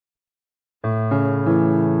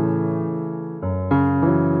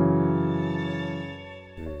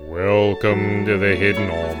Welcome to the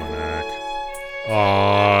Hidden Almanac.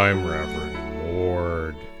 I'm Reverend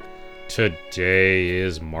Ward. Today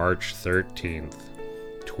is March 13th,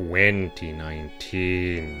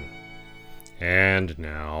 2019. And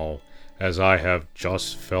now, as I have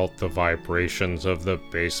just felt the vibrations of the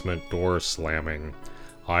basement door slamming,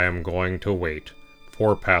 I am going to wait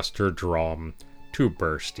for Pastor Drom to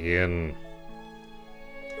burst in.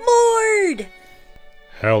 Mord!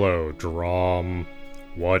 Hello, Drom.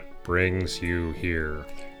 What brings you here?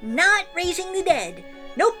 Not raising the dead.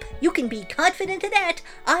 Nope, you can be confident of that.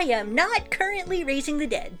 I am not currently raising the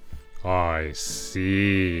dead. I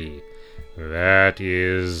see. That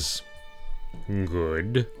is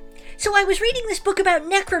good. So I was reading this book about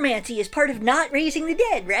necromancy as part of not raising the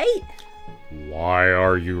dead, right? Why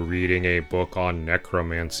are you reading a book on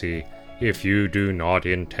necromancy if you do not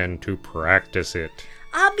intend to practice it?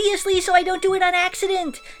 Obviously, so I don't do it on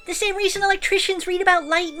accident. The same reason electricians read about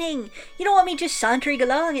lightning. You don't want me just sauntering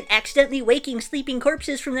along and accidentally waking sleeping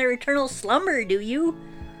corpses from their eternal slumber, do you?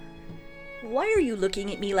 Why are you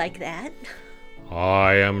looking at me like that?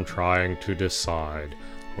 I am trying to decide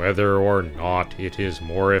whether or not it is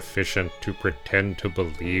more efficient to pretend to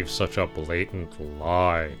believe such a blatant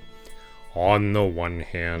lie. On the one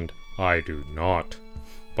hand, I do not.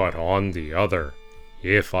 But on the other,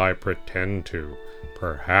 if I pretend to,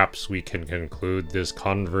 perhaps we can conclude this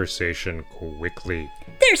conversation quickly.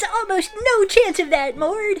 There's almost no chance of that,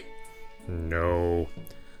 Mord. No,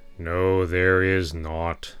 there is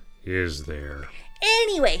not, is there?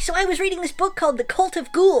 Anyway, so I was reading this book called The Cult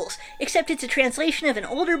of Ghouls, except it's a translation of an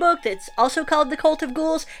older book that's also called The Cult of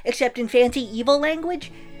Ghouls, except in fancy evil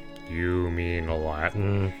language. You mean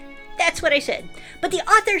Latin? That's what I said. But the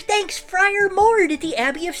author thanks Friar Mord at the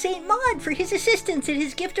Abbey of St. Maud for his assistance in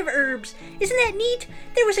his gift of herbs. Isn't that neat?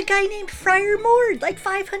 There was a guy named Friar Mord like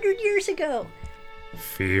 500 years ago.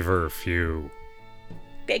 Feverfew.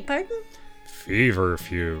 Beg pardon?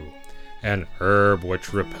 Feverfew. An herb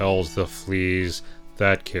which repels the fleas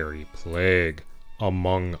that carry plague,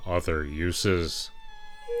 among other uses.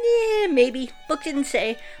 Maybe. Book didn't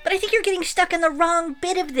say. But I think you're getting stuck on the wrong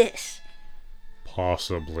bit of this.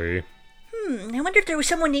 Possibly. I wonder if there was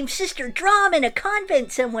someone named Sister Drom in a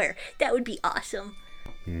convent somewhere. That would be awesome.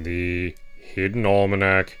 The Hidden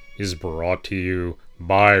Almanac is brought to you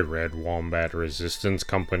by Red Wombat Resistance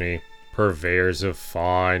Company, purveyors of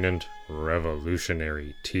fine and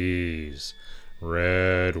revolutionary teas.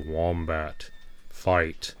 Red Wombat.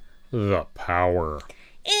 Fight the power.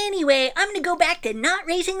 Anyway, I'm gonna go back to not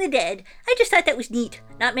raising the dead. I just thought that was neat.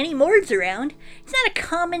 Not many Mords around. It's not a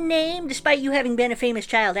common name, despite you having been a famous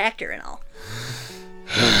child actor and all.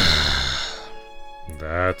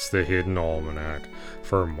 That's the Hidden Almanac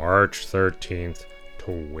for March 13th,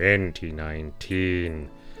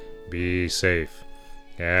 2019. Be safe,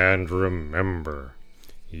 and remember,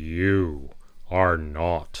 you are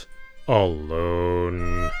not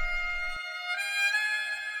alone.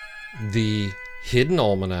 The Hidden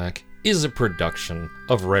Almanac is a production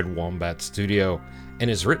of Red Wombat Studio and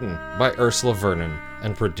is written by Ursula Vernon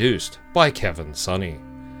and produced by Kevin Sonney.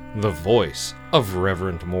 The voice of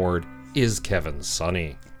Reverend Mord is Kevin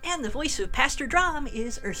Sonney. And the voice of Pastor Drom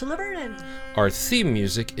is Ursula Vernon. Our theme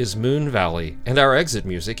music is Moon Valley, and our exit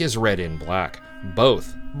music is Red in Black,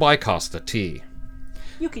 both by Costa T.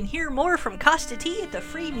 You can hear more from Costa T at the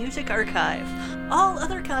Free Music Archive. All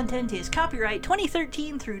other content is copyright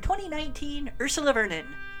 2013 through 2019 Ursula Vernon.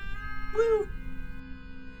 Woo!